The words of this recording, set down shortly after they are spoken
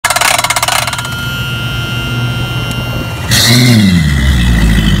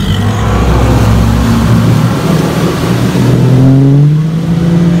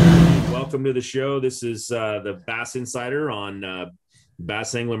Welcome to the show. This is the Bass Insider on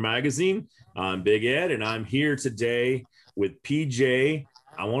Bass Angler Magazine. I'm Big Ed, and I'm here today with PJ.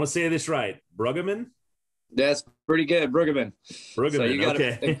 I want to say this right, Bruggeman. That's pretty good, Bruggeman. So you got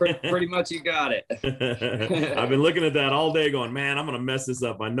okay. it. Pretty much, you got it. I've been looking at that all day, going, man, I'm going to mess this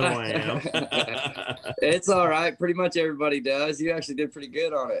up. I know I am. It's all right. Pretty much everybody does. You actually did pretty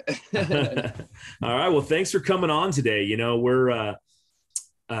good on it. All right. Well, thanks for coming on today. You know, we're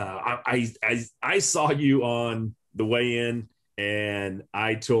I saw you on the way in, and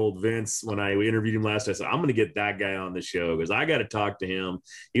I told Vince when I interviewed him last, I said, I'm going to get that guy on the show because I got to talk to him.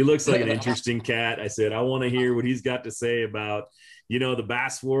 He looks like an interesting cat. I said, I want to hear what he's got to say about, you know, the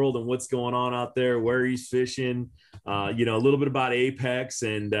bass world and what's going on out there, where he's fishing, you know, a little bit about Apex.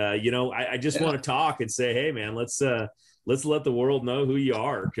 And, you know, I just want to talk and say, hey, man, let's let the world know who you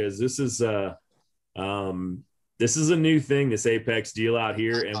are, because this is a new thing, this Apex deal out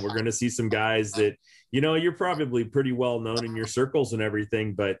here, and we're going to see some guys that, you know, you're probably pretty well known in your circles and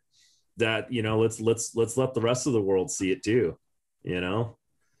everything, but that, you know, let's let the rest of the world see it too, you know?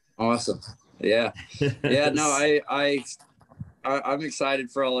 Awesome. Yeah. Yeah. No, I'm excited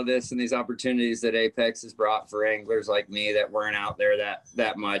for all of this and these opportunities that Apex has brought for anglers like me that weren't out there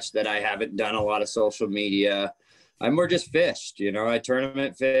that much, that I haven't done a lot of social media. I more just fished, you know, I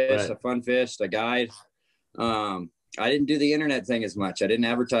tournament fished, Right. I fun fished, I guide. I didn't do the internet thing as much. I didn't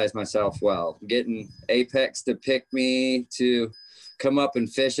advertise myself well. Getting Apex to pick me to come up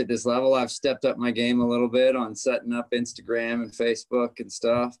and fish at this level, I've stepped up my game a little bit on setting up Instagram and Facebook and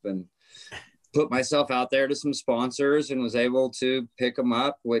stuff, and put myself out there to some sponsors and was able to pick them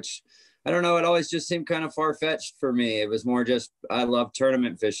up, which I don't know. It always just seemed kind of far-fetched for me. It was more just, I love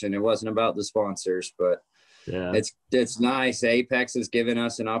tournament fishing. It wasn't about the sponsors, but yeah, it's nice. Apex has given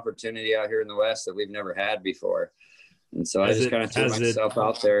us an opportunity out here in the West that we've never had before. And so I just kind of threw myself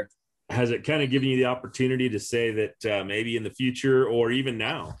out there. Has it kind of given you the opportunity to say that maybe in the future, or even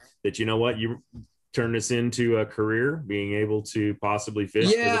now, that, you know what, you turn this into a career, being able to possibly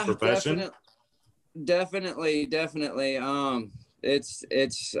fish as a profession? Definitely.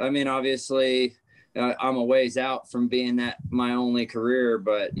 It's, I mean, obviously, I'm a ways out from being that my only career,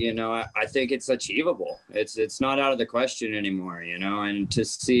 but, you know, I think it's achievable. It's not out of the question anymore, you know, and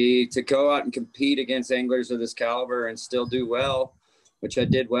to go out and compete against anglers of this caliber and still do well, which I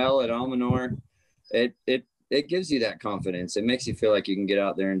did well at Almanor, it gives you that confidence. It makes you feel like you can get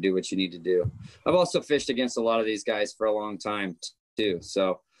out there and do what you need to do. I've also fished against a lot of these guys for a long time too.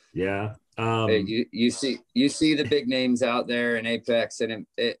 So yeah, you see the big names out there in Apex, and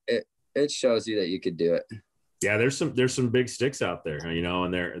it shows you that you could do it. Yeah, there's some big sticks out there, you know,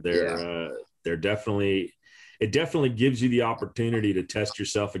 and they're definitely, it definitely gives you the opportunity to test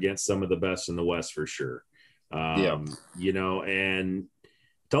yourself against some of the best in the West for sure. You know, and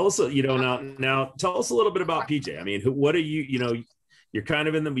tell us, you know, now tell us a little bit about PJ. I mean, what are you know, you're kind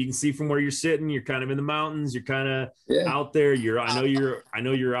of we can see from where you're sitting, you're kind of in the mountains, you're kind of out there. I know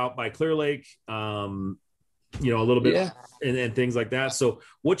you're out by Clear Lake. You know, a little bit and things like that. So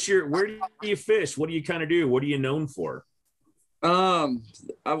where do you fish? What do you kind of do? What are you known for? I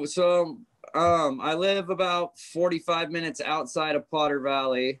live about 45 minutes outside of Potter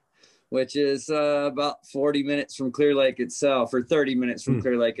Valley, which is about 40 minutes from Clear Lake itself, or 30 minutes from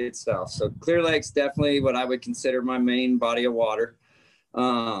Clear Lake itself. So Clear Lake's definitely what I would consider my main body of water.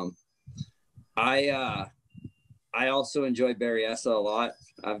 I also enjoy Berryessa a lot.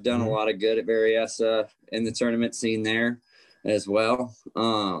 I've done a lot of good at Berryessa in the tournament scene there as well.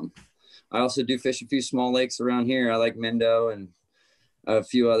 I also do fish a few small lakes around here. I like Mendo and a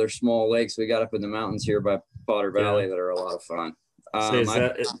few other small lakes we got up in the mountains here by Potter Valley that are a lot of fun.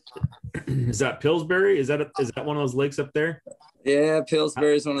 Is that Pillsbury? Is that one of those lakes up there? Yeah,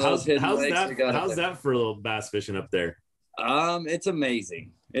 Pillsbury is one of those hidden lakes. How's that for a little bass fishing up there? It's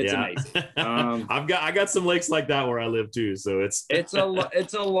amazing. It's amazing. I got some lakes like that where I live too, so it's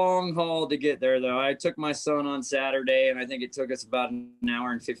a long haul to get there though. I took my son on Saturday, and I think it took us about an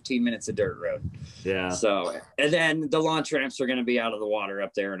hour and 15 minutes of dirt road. Yeah. So, and then the launch ramps are going to be out of the water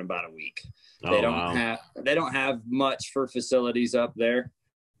up there in about a week. They don't have much for facilities up there.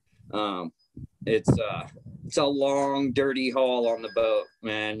 It's a long, dirty haul on the boat,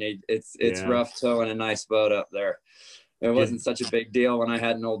 man. It's rough towing a nice boat up there. It wasn't such a big deal when I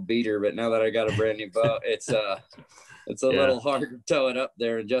had an old beater, but now that I got a brand new boat, it's a little harder to tow it up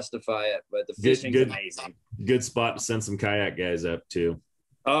there and justify it. But the fishing's amazing. Good spot to send some kayak guys up too.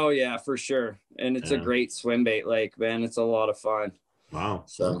 Oh yeah, for sure. And it's a great swim bait lake, man. It's a lot of fun. Wow.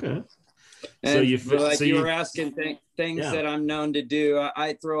 So okay. And so you were asking things that I'm known to do.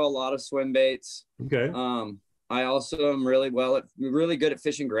 I throw a lot of swim baits. Okay. I also am really good at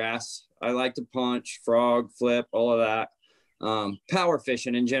fishing grass. I like to punch, frog, flip, all of that. Power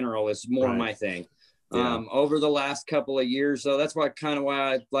fishing in general is more my thing. Over the last couple of years, so that's why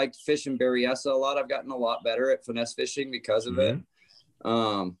I liked fishing Berryessa a lot. I've gotten a lot better at finesse fishing because of it.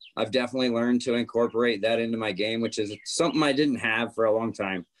 I've definitely learned to incorporate that into my game, which is something I didn't have for a long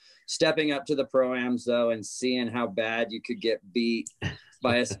time. Stepping up to the pro-ams though, and seeing how bad you could get beat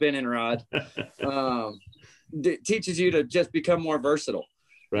by a spinning rod, it teaches you to just become more versatile.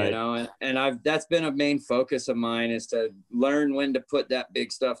 Right. You know, and that's been a main focus of mine, is to learn when to put that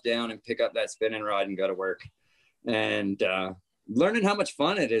big stuff down and pick up that spinning rod and go to work. And learning how much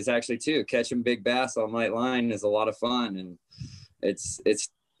fun it is actually too. Catching big bass on light line is a lot of fun, and it's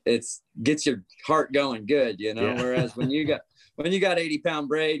gets your heart going good, you know. Yeah. Whereas when you got 80-pound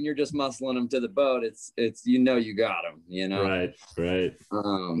braid and you're just muscling them to the boat, it's you got them, you know. Right.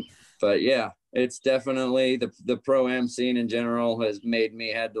 But yeah, it's definitely the pro-am scene in general has made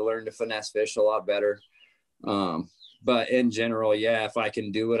me had to learn to finesse fish a lot better. But in general, yeah, if I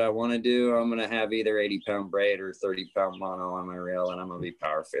can do what I want to do, I'm going to have either 80-pound braid or 30-pound mono on my reel, and I'm going to be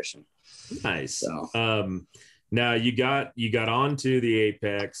power fishing. Nice. So, now you got onto the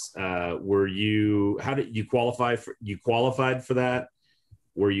Apex. How did you qualify for? You qualified for that?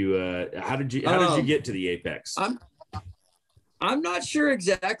 Were you? How did you get to the Apex? I'm not sure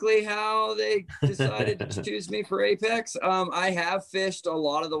exactly how they decided to choose me for Apex. I have fished a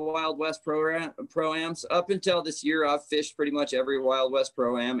lot of the Wild West pro-ams. Up until this year, I've fished pretty much every Wild West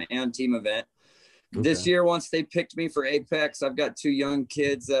pro-am and team event. Okay. This year, once they picked me for Apex, I've got 2 young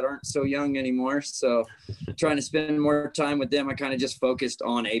kids that aren't so young anymore. So trying to spend more time with them, I kind of just focused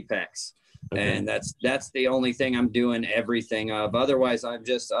on Apex. Okay. And that's the only thing I'm doing everything of. Otherwise, I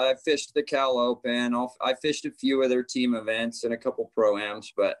fished the Cal Open. I fished a few of their team events and a couple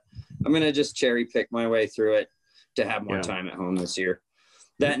pro-ams, but I'm going to just cherry pick my way through it to have more time at home this year.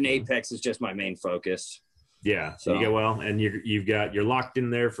 That and Apex is just my main focus. Yeah. So you get and you're locked in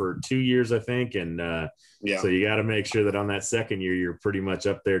there for 2 years, I think. And so you got to make sure that on that second year, you're pretty much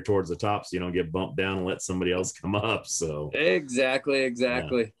up there towards the top, so you don't get bumped down and let somebody else come up. So exactly. Yeah.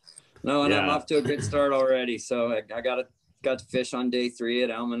 No, and I'm off to a good start already. So I got to fish on day 3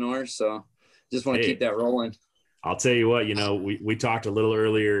 at Almanor. So just want to keep that rolling. I'll tell you what, we talked a little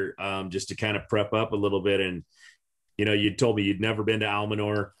earlier just to kind of prep up a little bit. And, you told me you'd never been to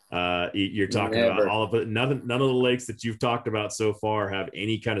Almanor. You're talking about all of it. None of the lakes that you've talked about so far have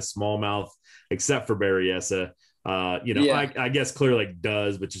any kind of smallmouth except for Berryessa. I guess Clear Lake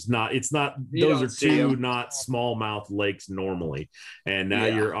does, but it's not, those are 2 not smallmouth lakes normally. And now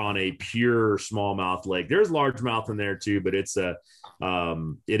you're on a pure smallmouth lake. There's largemouth in there too, but it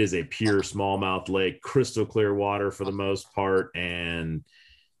is a pure smallmouth lake, crystal clear water for the most part. And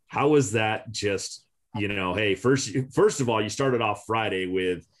how is that just, hey, first of all, you started off Friday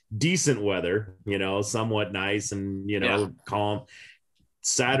with decent weather, somewhat nice and, calm.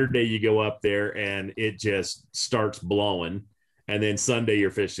 Saturday you go up there and it just starts blowing, and then Sunday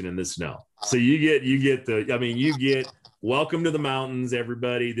you're fishing in the snow. So you get welcome to the mountains,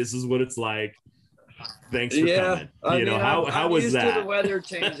 everybody. This is what it's like. Thanks for coming. How was that? I'm used to the weather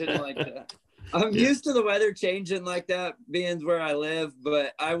changing like that. I'm used to the weather changing like that, being where I live,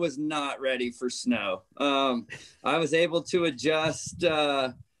 but I was not ready for snow. I was able to adjust.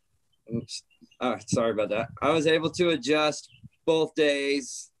 Sorry about that. I was able to adjust both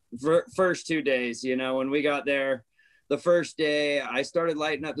days, first 2 days. When we got there the first day, I started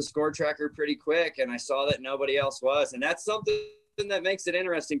lighting up the score tracker pretty quick, and I saw that nobody else was. And that's something that makes it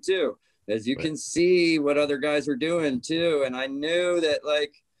interesting too, as you can see what other guys are doing too. And I knew that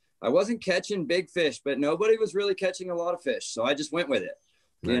I wasn't catching big fish, but nobody was really catching a lot of fish. So I just went with it.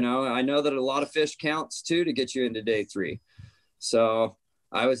 Right. I know that a lot of fish counts too to get you into day 3. So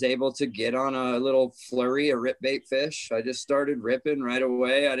I was able to get on a little flurry of rip bait fish. I just started ripping right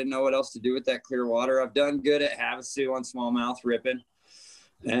away. I didn't know what else to do with that clear water. I've done good at Havasu on smallmouth ripping.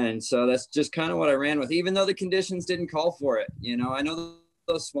 And so that's just kind of what I ran with, even though the conditions didn't call for it. I know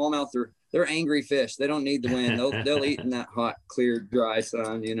those smallmouth they're angry fish. They don't need the wind. They'll eat in that hot, clear, dry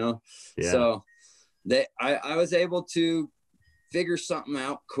sun, Yeah. So I was able to figure something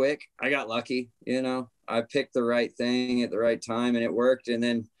out quick. I got lucky, I picked the right thing at the right time, and it worked. And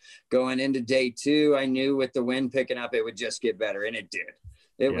then going into day 2, I knew with the wind picking up, it would just get better. And it did.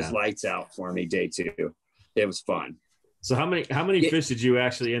 It was lights out for me day 2. It was fun. So how many fish did you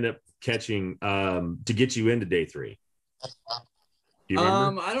actually end up catching to get you into day 3? You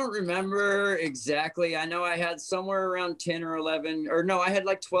remember? I don't remember exactly. I know I had somewhere around 10 or 11, or no, I had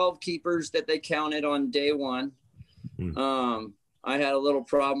like 12 keepers that they counted on day one. I had a little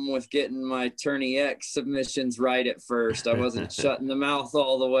problem with getting my Tourney X submissions right at first. I wasn't shutting the mouth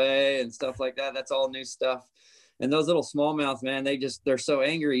all the way and stuff like that. That's all new stuff. And those little smallmouth, man, they're so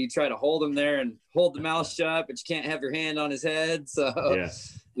angry. You try to hold them there and hold the mouth shut, but you can't have your hand on his head. So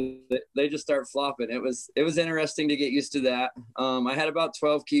they just start flopping. It was interesting to get used to that. I had about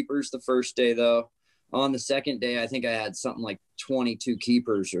 12 keepers the first day, though. On the second day, I think I had something like 22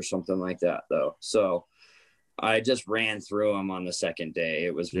 keepers or something like that, though. So I just ran through them on the second day.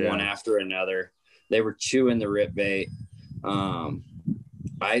 It was one after another. They were chewing the rip bait.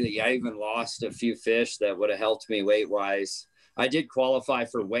 I even lost a few fish that would have helped me weight wise. I did qualify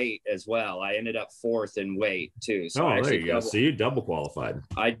for weight as well. I ended up 4th in weight too. So there you go. So you double qualified.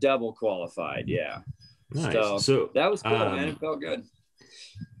 I double qualified. Yeah. Nice. So that was cool, man. It felt good.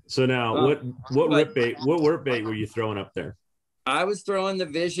 So now what rip bait were you throwing up there? I was throwing the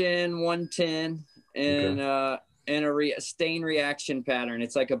Vision 110 and a stain reaction pattern.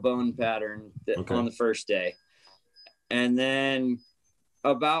 It's like a bone pattern on the first day. And then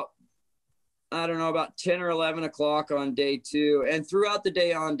about 10 or 11 o'clock on day 2, and throughout the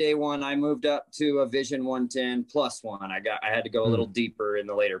day on day 1, I moved up to a Vision 110 +1. I had to go a little deeper in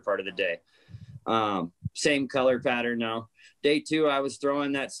the later part of the day. Same color pattern now. Day 2, I was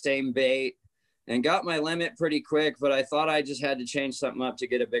throwing that same bait and got my limit pretty quick, but I thought I just had to change something up to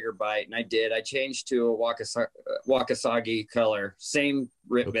get a bigger bite, and I did. I changed to a Wakasagi color, same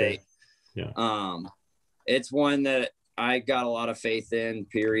rip bait. Yeah. It's one that I got a lot of faith in,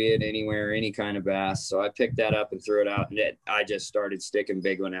 period, anywhere, any kind of bass. So I picked that up and threw it out, and I just started sticking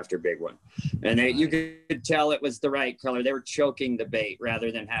big one after big one. And you could tell it was the right color. They were choking the bait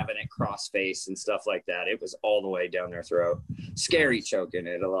rather than having it cross face and stuff like that. It was all the way down their throat. Scary choking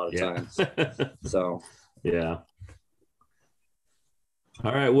it a lot of times. So, yeah.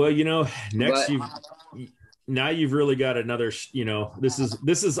 All right. Well, now you've really got another, this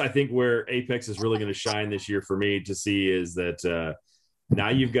is, I think, where Apex is really going to shine this year for me to see is that now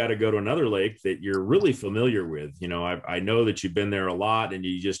you've got to go to another lake that you're really familiar with. I know that you've been there a lot and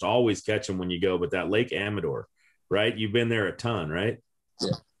you just always catch them when you go, but that Lake Almanor, right? You've been there a ton, right?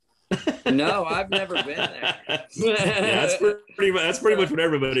 Yeah. No, I've never been there. That's pretty much what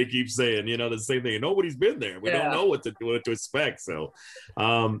everybody keeps saying. The same thing. Nobody's been there. We don't know what to expect. So,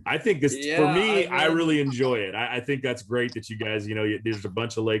 I think this for me, I really enjoy it. I think that's great that you guys, there's a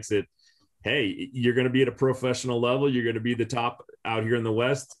bunch of lakes that, hey, you're going to be at a professional level. You're going to be the top out here in the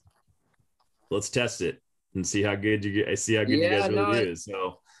West. Let's test it and see how good you guys really do.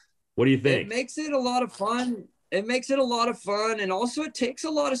 So, what do you think? It makes it a lot of fun. And also it takes a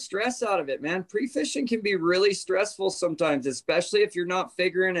lot of stress out of it, man. Pre-fishing can be really stressful sometimes, especially if you're not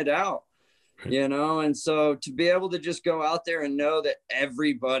figuring it out, and so to be able to just go out there and know that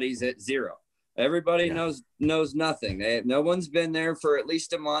everybody's at zero. Everybody knows nothing. No one's been there for at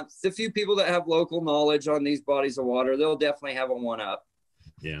least a month. The few people that have local knowledge on these bodies of water, they'll definitely have a one-up.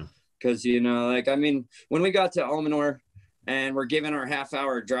 Yeah. Because, when we got to Almanor, and we're giving our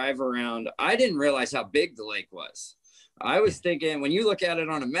half-hour drive around, I didn't realize how big the lake was. I was thinking, when you look at it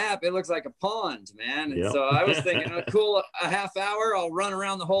on a map, it looks like a pond, man. And so I was thinking, cool, a half hour, I'll run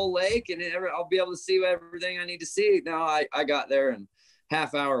around the whole lake, and I'll be able to see everything I need to see. No, I got there, and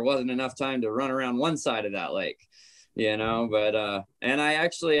half hour wasn't enough time to run around one side of that lake. But and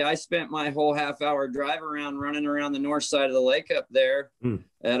I spent my whole half-hour drive around running around the north side of the lake up there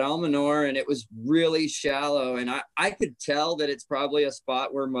at Almanor, and it was really shallow, and I could tell that it's probably a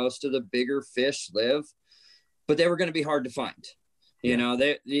spot where most of the bigger fish live, but they were going to be hard to find.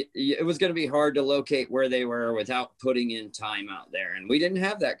 It was going to be hard to locate where they were without putting in time out there, and we didn't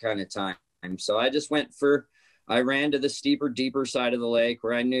have that kind of time. So I ran to the steeper, deeper side of the lake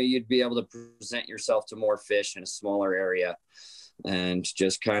where I knew you'd be able to present yourself to more fish in a smaller area, and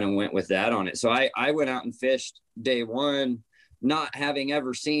just kind of went with that on it. So I went out and fished day 1, not having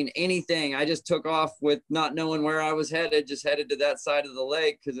ever seen anything. I just took off with not knowing where I was headed, just headed to that side of the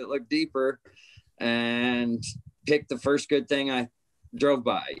lake because it looked deeper, and picked the first good thing I drove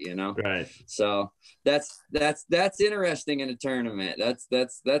by, Right. So that's interesting in a tournament.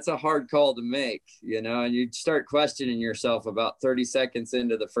 That's a hard call to make, and you start questioning yourself about 30 seconds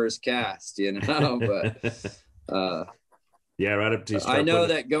into the first cast, but right up to I know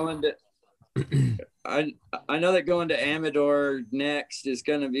that going to Amador next is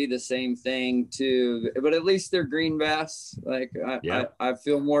going to be the same thing too, but at least they're green bass. I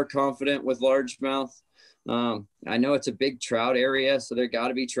feel more confident with largemouth. I know it's a big trout area, so there got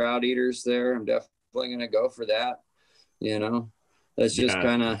to be trout eaters there. I'm definitely going to go for that, That's just Yeah.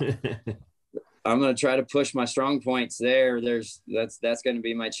 kind of, I'm going to try to push my strong points there. That's going to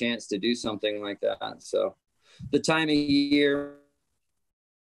be my chance to do something like that. So the time of year,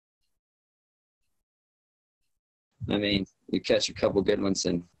 I mean, you catch a couple good ones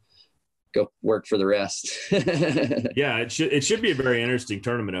and go work for the rest. Yeah, it should be a very interesting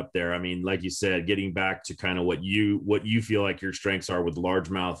tournament up there. I mean, like you said, getting back to kind of what you feel like your strengths are with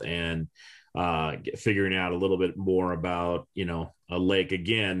largemouth, and figuring out a little bit more about, you know, a lake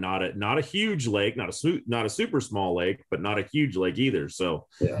again, not a huge lake, not a super small lake, but not a huge lake either. So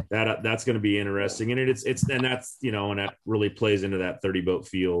Yeah. that's going to be interesting, and and that's, you know, and that really plays into that 30 boat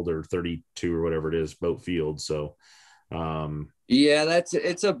field or 32 or whatever it is boat field. So yeah,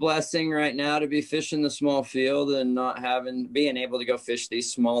 it's a blessing right now to be fishing the small field and not being able to go fish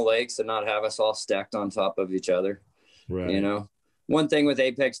these small lakes and not have us all stacked on top of each other. right. You know, one thing with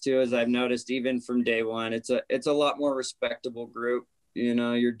Apex too is I've noticed even from day one, it's a lot more respectable group. You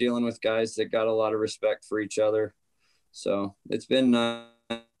know, you're dealing with guys that got a lot of respect for each other. So it's been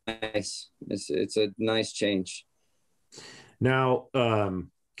nice. It's a nice change. Now,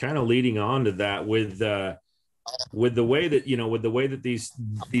 kind of leading on to that, with the way that, you know, with the way that these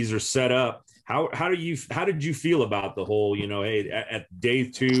are set up, how did you feel about the whole, you know, hey, at day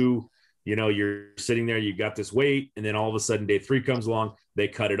 2, you know, you're sitting there, you got this weight, and then all of a sudden day 3 comes along, they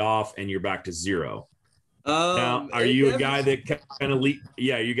cut it off, and you're back to 0. Now, are you a guy that kind of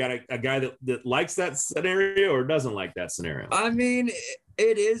you got a guy that likes that scenario or doesn't like that scenario? I mean,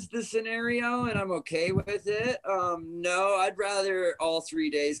 it is the scenario, and I'm okay with it. No, I'd rather all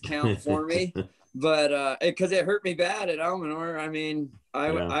 3 days count for me. But because it hurt me bad at Almanor. I mean,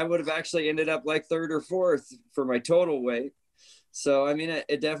 I would have actually ended up like 3rd or 4th for my total weight. So I mean,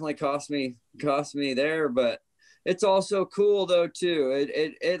 it definitely cost me there. But it's also cool though too.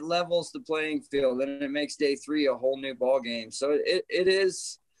 It levels the playing field, and it makes day 3 a whole new ball game. So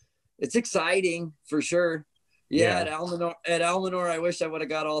it's exciting for sure. Yeah, at Almanor, I wish I would have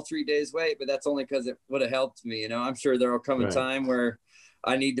got all 3 days weight, but that's only because it would have helped me. You know, I'm sure there will come a time where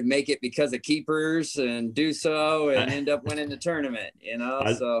I need to make it because of keepers and do so and end up winning the tournament, you know?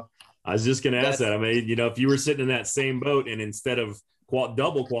 I was just going to ask that. I mean, you know, if you were sitting in that same boat and instead of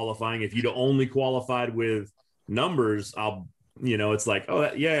double qualifying, if you'd only qualified with numbers, you know, it's like,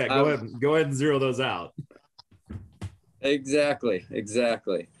 oh, yeah, go ahead and zero those out. Exactly.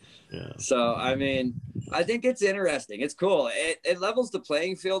 Yeah. So, I mean, I think it's interesting. It's cool. It levels the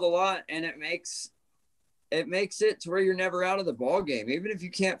playing field a lot, and it makes it to where you're never out of the ball game. Even if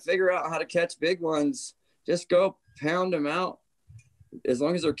you can't figure out how to catch big ones, just go pound them out as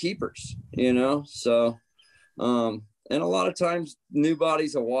long as they're keepers, you know? So, and a lot of times new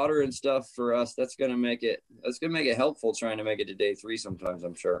bodies of water and stuff for us, that's going to make it helpful trying to make it to day 3 sometimes,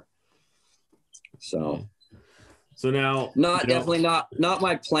 I'm sure. So now, definitely not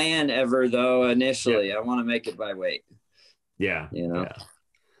my plan ever though. Initially, I want to make it by weight. Yeah. You know?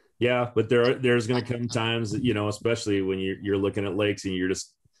 Yeah, but there's going to come times that, you know, especially when you're looking at lakes and you're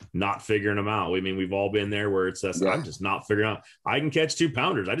just not figuring them out. I mean, we've all been there where it's just, I'm just not figuring out. I can catch 2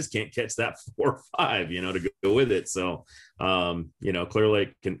 pounders. I just can't catch that 4 or 5, you know, to go with it. So, you know, Clear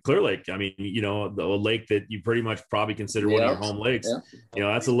Lake, I mean, you know, a lake that you pretty much probably consider one of your home lakes, you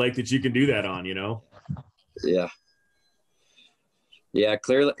know, that's a lake that you can do that on, you know? Yeah,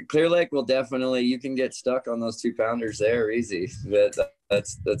 Clear Lake will definitely, you can get stuck on those 2 pounders there easy.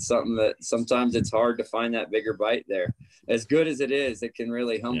 That's something that sometimes it's hard to find that bigger bite there. As good as it is, it can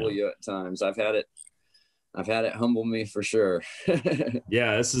really humble you at times. I've had it humble me for sure.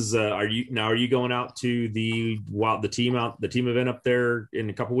 Yeah, this is are you going out to the team event up there in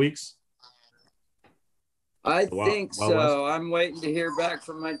a couple weeks? I think so. I'm waiting to hear back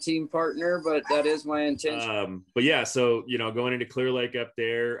from my team partner, but that is my intention. But yeah, so, you know, going into Clear Lake up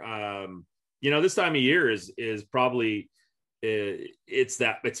there, you know, this time of year is probably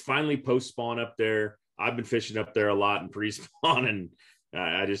it's finally post spawn up there. I've been fishing up there a lot in pre-spawn, and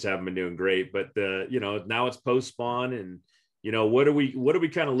I just haven't been doing great. But you know, now it's post spawn, and you know, what are we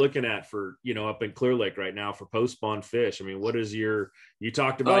kind of looking at for, you know, up in Clear Lake right now for post spawn fish? I mean, what is you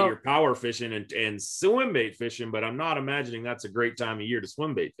talked about your power fishing and swim bait fishing, but I'm not imagining that's a great time of year to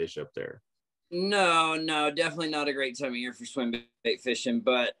swim bait fish up there. No, definitely not a great time of year for swim bait fishing.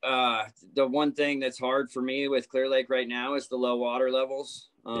 But the one thing that's hard for me with Clear Lake right now is the low water levels.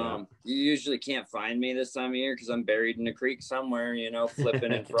 You usually can't find me this time of year because I'm buried in a creek somewhere, you know,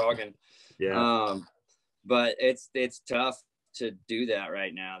 flipping and frogging. But it's tough to do that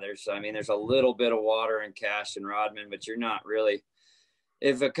right now. There's a little bit of water in Cache and Rodman, but you're not really,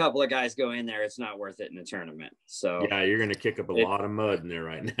 if a couple of guys go in there, it's not worth it in the tournament. So yeah, you're going to kick up a lot of mud in there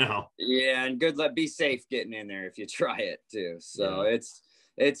right now. Yeah. And good luck, be safe getting in there if you try it too. So yeah.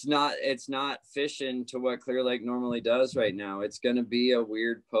 it's not fishing to what Clear Lake normally does right now. It's going to be a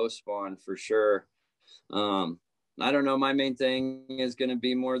weird post spawn for sure. I don't know. My main thing is going to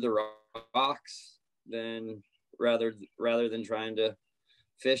be more the rocks than rather than trying to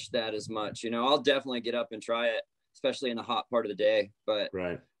fish that as much. I'll definitely get up and try it, especially in the hot part of the day, but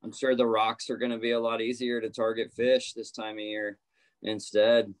Right. I'm sure the rocks are going to be a lot easier to target fish this time of year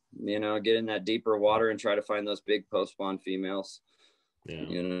instead, get in that deeper water and try to find those big post spawn females. Yeah.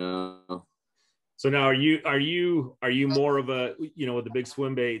 So now are you more of a, with the big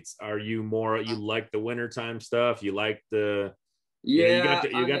swim baits, are you more, you like the wintertime stuff? You like the, you got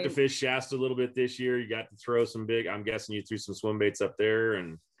to fish Shasta a little bit this year. You got to throw some big, I'm guessing you threw some swim baits up there.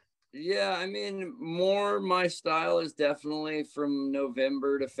 And yeah, I mean, more my style is definitely from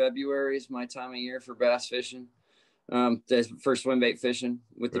November to February is my time of year for bass fishing. For swim bait fishing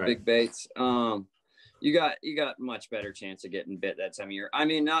with the big baits. You got much better chance of getting bit that time of year. I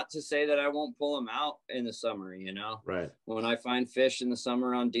mean, not to say that I won't pull them out in the summer, Right. When I find fish in the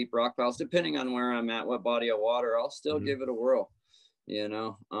summer on deep rock piles, depending on where I'm at, what body of water, I'll still give it a whirl,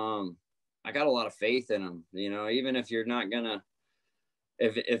 I got a lot of faith in them, even if you're not gonna,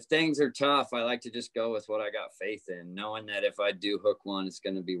 if things are tough, I like to just go with what I got faith in, knowing that if I do hook one, it's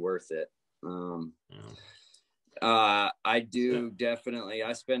going to be worth it. I do definitely,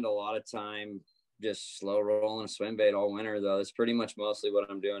 I spend a lot of time just slow rolling a swim bait all winter, though. That's pretty much mostly what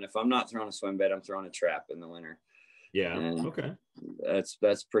I'm doing. If I'm not throwing a swim bait, I'm throwing a trap in the winter. Yeah. And okay.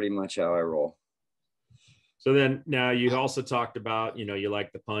 That's pretty much how I roll. So then now you also talked about, you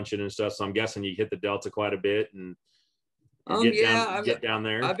like the punching and stuff. So I'm guessing you hit the Delta quite a bit and get down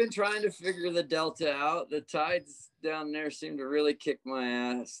there. I've been trying to figure the Delta out. The tides down there seem to really kick my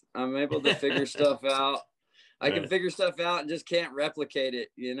ass. I'm able to figure stuff out. I can figure stuff out and just can't replicate it.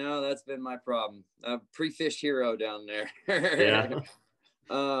 That's been my problem. Pre-fish hero down there. Yeah.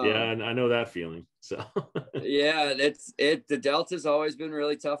 Yeah, and I know that feeling. So yeah, the Delta's always been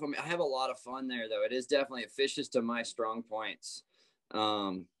really tough. I mean, I have a lot of fun there, though. It is definitely, it fishes to my strong points.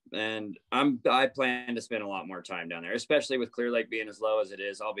 And I plan to spend a lot more time down there, especially with Clear Lake being as low as it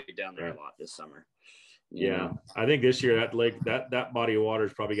is. I'll be down there a lot this summer. Yeah, I think this year that lake, that body of water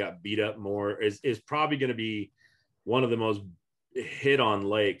has probably got beat up more. Is probably going to be one of the most hit on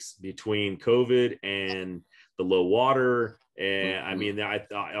lakes between COVID and the low water. And I mean, I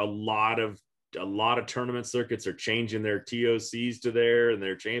thought a lot of tournament circuits are changing their TOCs to there and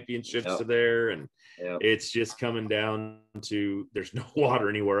their championships to there, and it's just coming down to there's no water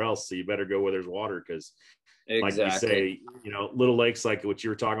anywhere else, so you better go where there's water, because like you say, little lakes like what you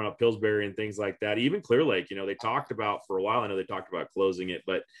were talking about, Pillsbury and things like that, even Clear Lake, they talked about for a while. I know they talked about closing it,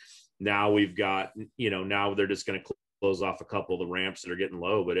 but now we've got, now they're just going to close off a couple of the ramps that are getting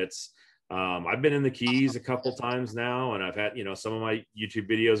low. But it's, I've been in the Keys a couple times now, and I've had, some of my YouTube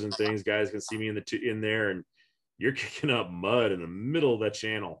videos and things, guys can see me in there, and you're kicking up mud in the middle of that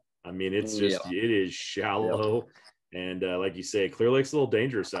channel. I mean, it's just, it is shallow. And like you say, Clear Lake's a little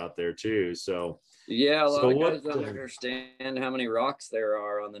dangerous out there too. So yeah, a lot of guys don't understand how many rocks there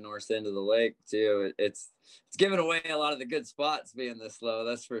are on the north end of the lake too. It's giving away a lot of the good spots being this low,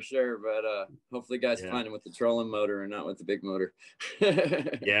 that's for sure. But hopefully guys find them with the trolling motor and not with the big motor.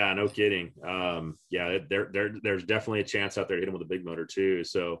 Yeah, no kidding. There's definitely a chance out there to hit them with a big motor too.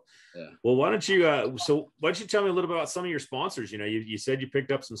 So well, why don't you tell me a little bit about some of your sponsors? You said you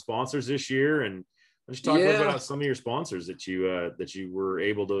picked up some sponsors this year, and let's talk a little bit about some of your sponsors that you were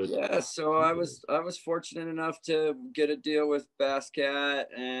able to. Yeah, so I was fortunate enough to get a deal with Bass Cat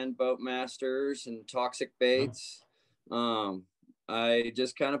and Boat Masters and Toxic Baits. I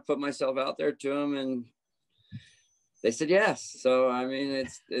just kind of put myself out there to them, and they said yes. So I mean,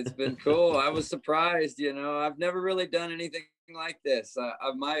 it's been cool. I was surprised. I've never really done anything like this.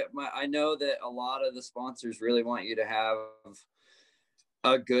 I know that a lot of the sponsors really want you to have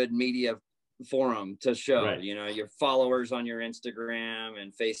a good media forum to show, your followers on your Instagram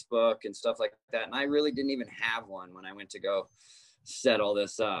and Facebook and stuff like that. And I really didn't even have one when I went to go set all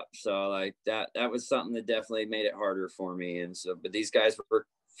this up. So like that was something that definitely made it harder for me. And so, but these guys were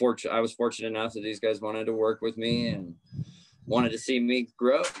fortunate. I was fortunate enough that these guys wanted to work with me and wanted to see me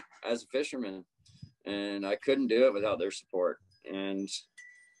grow as a fisherman. And I couldn't do it without their support. And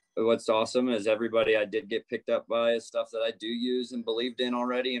what's awesome is everybody I did get picked up by is stuff that I do use and believed in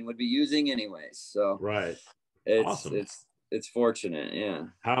already and would be using anyways. So it's awesome. It's fortunate. Yeah.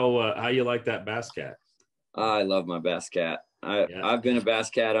 How you like that Bass Cat? I love my Bass Cat. I've been a Bass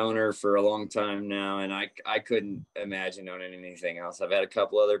Cat owner for a long time now, and I couldn't imagine owning anything else. I've had a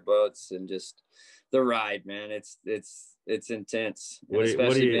couple other boats, and just the ride, man, it's intense. And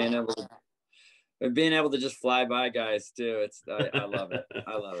especially being able to just fly by guys too. I love it.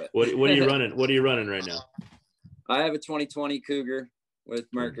 I love it. What are you running? What are you running right now? I have a 2020 Cougar with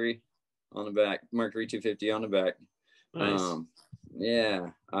Mercury on the back, Mercury 250 on the back. Nice. Yeah,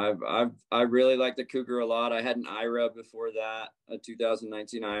 I really like the Cougar a lot. I had an Ira before that, a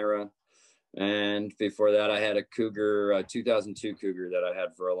 2019 Ira, and before that I had a Cougar, a 2002 Cougar that I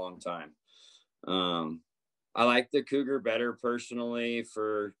had for a long time. I like the Cougar better personally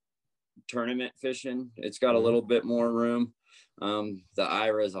for tournament fishing. It's got a little bit more room. The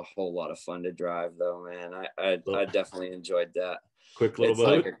Ira is a whole lot of fun to drive though, man. I definitely enjoyed that. Quick little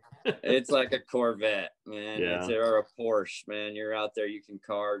boat. It's like a Corvette, man. Yeah. Or a Porsche, man. You're out there, you can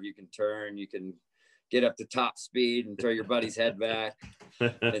carve, you can turn, you can get up to top speed and throw your buddy's head back.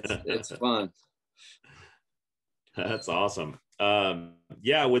 It's fun. That's awesome.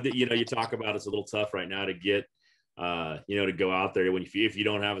 Yeah, with it, you talk about it's a little tough right now to get to go out there if you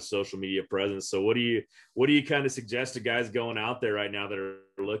don't have a social media presence. So what do you kind of suggest to guys going out there right now that are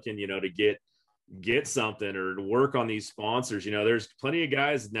looking, to get something or to work on these sponsors? There's plenty of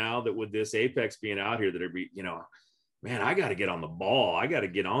guys now that with this Apex being out here that are, man, I got to get on the ball. I got to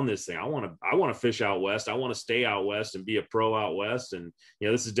get on this thing. I want to fish out West. I want to stay out West and be a pro out West. And,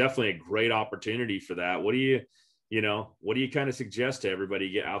 this is definitely a great opportunity for that. What do you kind of suggest to everybody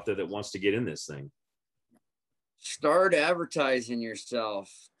get out there that wants to get in this thing? Start advertising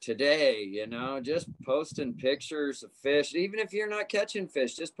yourself today, just posting pictures of fish. Even if you're not catching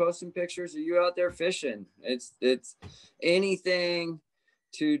fish, just posting pictures of you out there fishing. It's anything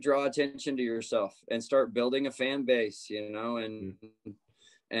to draw attention to yourself and start building a fan base,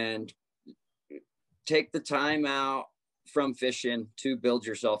 and take the time out from fishing to build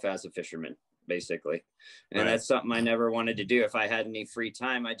yourself as a fisherman, basically. And That's something I never wanted to do. If I had any free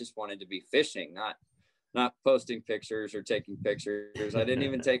time, I just wanted to be fishing, not posting pictures or taking pictures. I didn't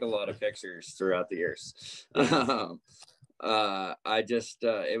even take a lot of pictures throughout the years. It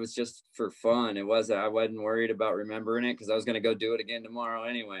was just for fun. I wasn't worried about remembering it because I was going to go do it again tomorrow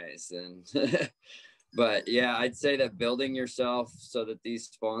anyways. And, but yeah, I'd say that building yourself so that these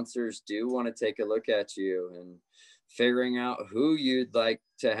sponsors do want to take a look at you and figuring out who you'd like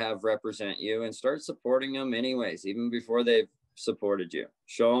to have represent you and start supporting them anyways, even before they've supported you.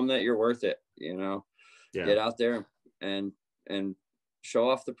 Show them that you're worth it, Get out there and show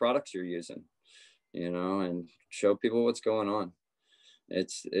off the products you're using, and show people what's going on.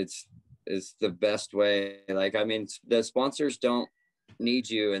 It's the best way. The sponsors don't need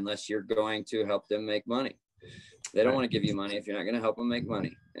you unless you're going to help them make money. They don't want to give you money if you're not going to help them make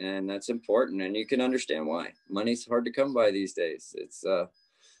money. And that's important. And you can understand why. Money's hard to come by these days. It's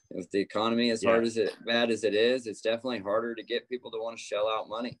if the economy is bad as it is, it's definitely harder to get people to want to shell out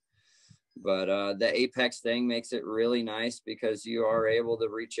money. But the Apex thing makes it really nice because you are able to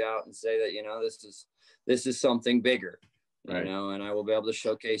reach out and say that, this is something bigger, and I will be able to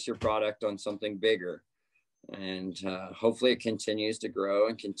showcase your product on something bigger. And hopefully it continues to grow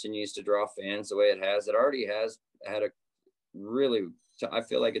and continues to draw fans the way it has. It already has had I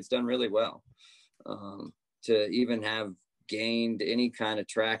feel like it's done really well. To even have gained any kind of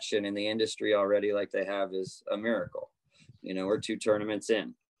traction in the industry already like they have is a miracle. We're 2 tournaments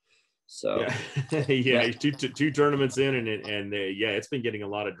in. So two tournaments in, and it's been getting a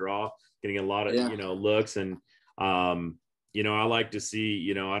lot of getting a lot of looks, and I like to see,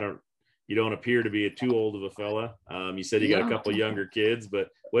 you don't appear to be too old of a fella. You said you got a couple younger kids, but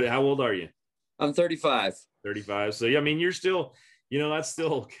how old are you? I'm 35. 35. So you're still, that's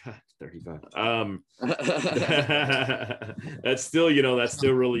still 35. That's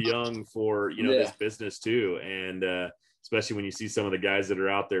still really young for this business too, and especially when you see some of the guys that are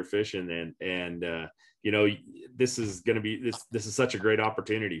out there fishing, and this is going to be this is such a great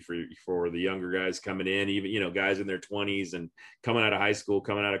opportunity for the younger guys coming in, even guys in their 20s and coming out of high school,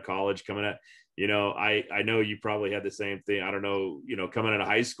 coming out of college, coming out. I know you probably had the same thing. I don't know, coming out of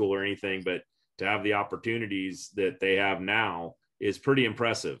high school or anything, but to have the opportunities that they have now is pretty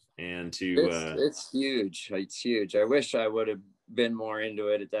impressive. And it's huge. It's huge. I wish I would have been more into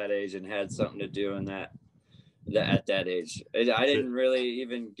it at that age and had something to do in that at that age. I didn't really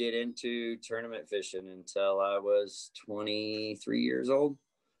even get into tournament fishing until I was 23 years old,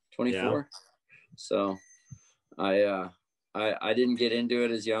 24. Yeah. So I didn't get into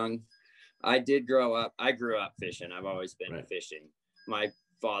it as young. I grew up fishing. I've always been fishing. My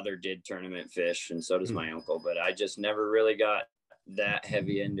father did tournament fish, and so does my uncle, but I just never really got that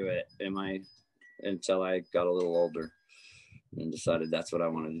heavy into it until I got a little older. and decided that's what I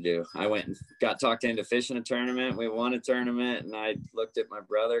wanted to do. I went and got talked into fishing a tournament. We won a tournament, and I looked at my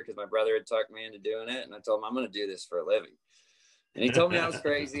brother because my brother had talked me into doing it, and I told him I'm going to do this for a living. And he told me I was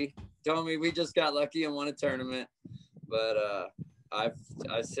crazy. Told me we just got lucky and won a tournament. But I've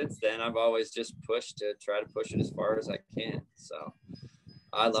since then I've always just pushed to try to push it as far as I can. So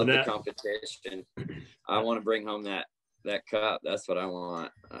I love the competition. I want to bring home that cup. That's what I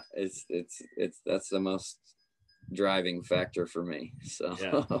want. It's that's the most driving factor for me. So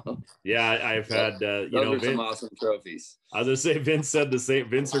yeah, I've had those are some awesome trophies. I was gonna say Vince said the same.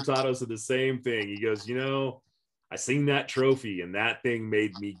 Vince Hurtado said the same thing. He goes, I seen that trophy and that thing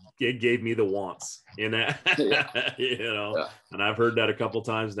gave me the wants, and I've heard that a couple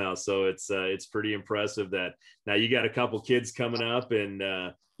times now. So it's pretty impressive that now you got a couple kids coming up, and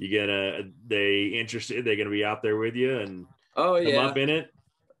they're going to be out there with you and come up in it.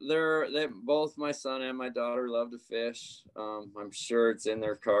 They both, my son and my daughter, love to fish. I'm sure it's in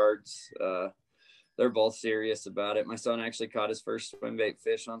their cards. They're both serious about it. My son actually caught his first swim bait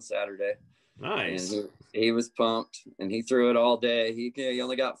fish on Saturday. Nice. And he was pumped, and he threw it all day. He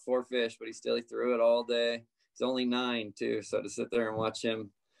only got 4 fish, but he threw it all day. He's only 9 too. So to sit there and watch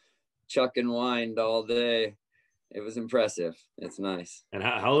him chuck and wind all day, it was impressive. It's nice. And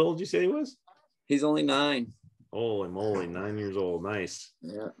how old did you say he was? He's only 9. Holy moly, 9 years old. Nice.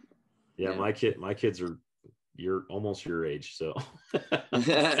 Yeah. My kids are almost your age. So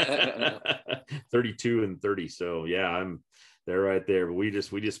 32 and 30. So yeah, they're right there. But we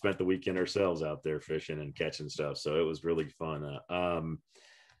just spent the weekend ourselves out there fishing and catching stuff. So it was really fun.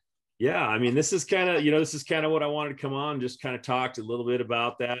 Yeah, I mean, this is kind of what I wanted to come on, just kind of talk a little bit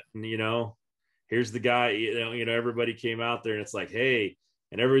about that. And, here's the guy, everybody came out there and it's like, hey,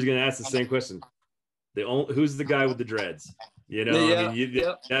 and everybody's going to ask the same question. Who's the guy with the dreads?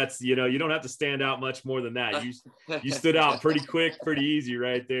 That's, you don't have to stand out much more than that. You stood out pretty quick, pretty easy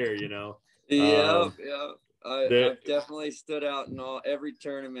right there, I've definitely stood out in every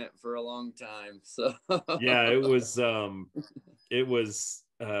tournament for a long time. So yeah, it was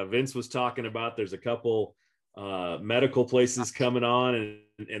Vince was talking about, there's a couple medical places coming on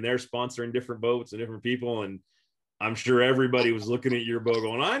and they're sponsoring different boats and different people. And I'm sure everybody was looking at your boat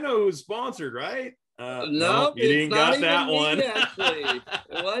going, I know who's sponsored, right? No, you didn't got that one. Actually,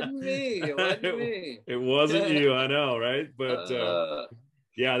 it wasn't me. It wasn't you. I know, right? But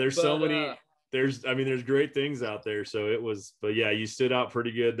yeah, there's so many. There's great things out there. So it was, but yeah, you stood out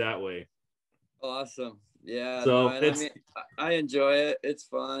pretty good that way. Awesome. Yeah. So I enjoy it. It's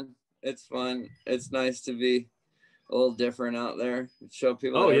fun. It's nice to be a little different out there. Show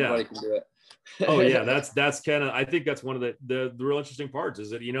people that everybody can do it. Oh yeah, that's kind of, I think that's one of the real interesting parts is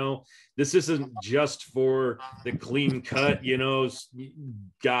that, this isn't just for the clean cut,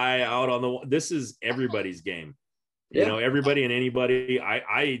 guy out on the, this is everybody's game, everybody and anybody.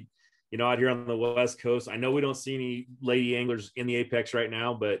 I out here on the West Coast, I know we don't see any lady anglers in the Apex right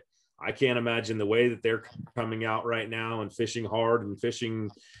now, but I can't imagine the way that they're coming out right now and fishing hard and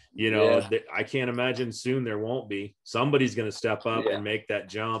fishing, I can't imagine soon there won't be. Somebody's going to step up and make that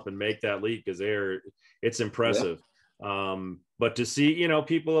jump and make that leap because it's impressive. But to see,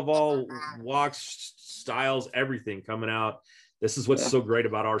 people of all walks, styles, everything coming out, this is what's so great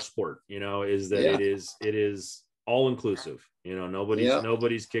about our sport, is that it is all inclusive.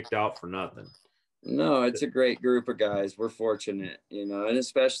 Nobody's kicked out for nothing. No, it's a great group of guys. We're fortunate, and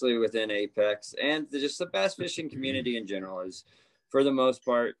especially within Apex and just the bass fishing community in general is, for the most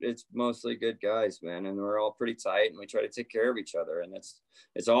part, it's mostly good guys, man. And we're all pretty tight and we try to take care of each other. And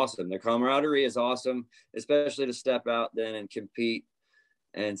it's awesome. The camaraderie is awesome, especially to step out then and compete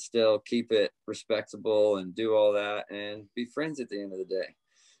and still keep it respectable and do all that and be friends at the end of the day.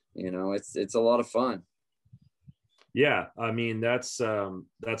 It's a lot of fun. Yeah, I mean, that's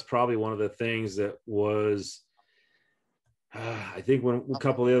probably one of the things that was, I think when a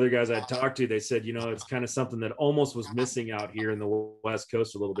couple of the other guys I talked to, they said, it's kind of something that almost was missing out here in the West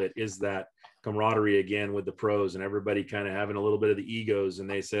Coast a little bit, is that camaraderie again with the pros and everybody kind of having a little bit of the egos. And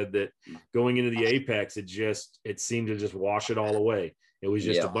they said that going into the Apex, it seemed to just wash it all away. It was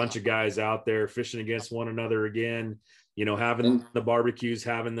just a bunch of guys out there fishing against one another again, having the barbecues,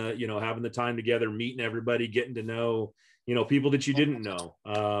 having the time together, meeting everybody, getting to know, people that you didn't know.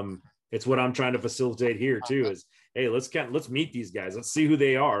 It's what I'm trying to facilitate here too, is, hey, let's meet these guys. Let's see who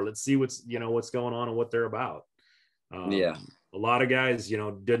they are. Let's see what's going on and what they're about. A lot of guys,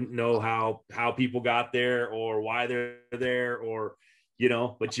 didn't know how people got there or why they're there, or,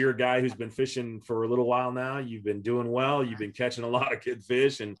 but you're a guy who's been fishing for a little while now. You've been doing well. You've been catching a lot of good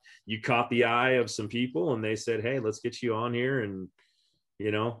fish, and you caught the eye of some people and they said, hey, let's get you on here and,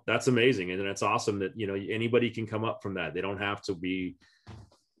 you know, that's amazing. And it's awesome that, you know, anybody can come up from that. They don't have to be,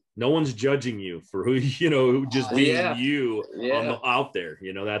 no one's judging you for who, you know, just being you on the out there,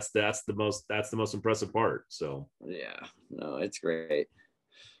 you know, that's the most impressive part. So yeah, no, it's great.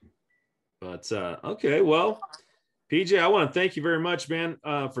 But okay, well, PJ, I want to thank you very much, man,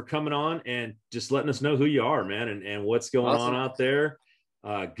 for coming on and just letting us know who you are, man, and what's going on out there.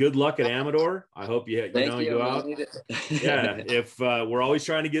 Good luck at Amador. I hope you go out. Yeah, if we're always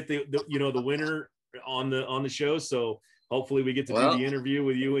trying to get the the winner on the show, so hopefully we get to do the interview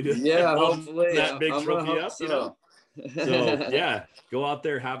with you and hopefully that big trophy up. So. You know, so yeah, go out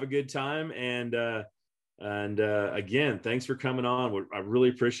there, have a good time, and again, thanks for coming on. I really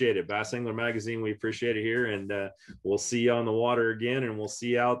appreciate it. Bass Angler Magazine, we appreciate it here, and we'll see you on the water again, and we'll see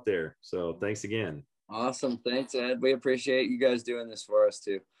you out there. So thanks again. Awesome. Thanks, Ed. We appreciate you guys doing this for us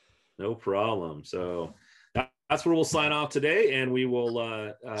too. No problem. So that's where we'll sign off today, and we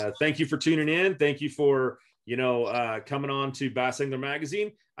will thank you for tuning in. Thank you for coming on to Bass Angler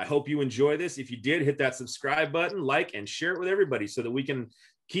Magazine. I hope you enjoy this. If you did, hit that subscribe button, like, and share it with everybody so that we can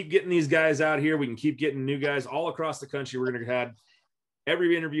keep getting these guys out here. We can keep getting new guys all across the country. We're going to have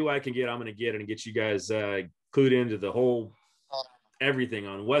every interview I can get. I'm going to get and get you guys clued into the whole everything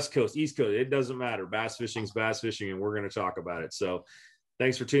on West Coast, East Coast. It doesn't matter. Bass fishing is bass fishing, and we're going to talk about it. So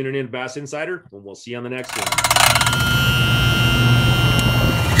thanks for tuning in to Bass Insider, and we'll see you on the next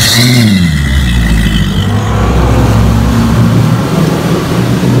one.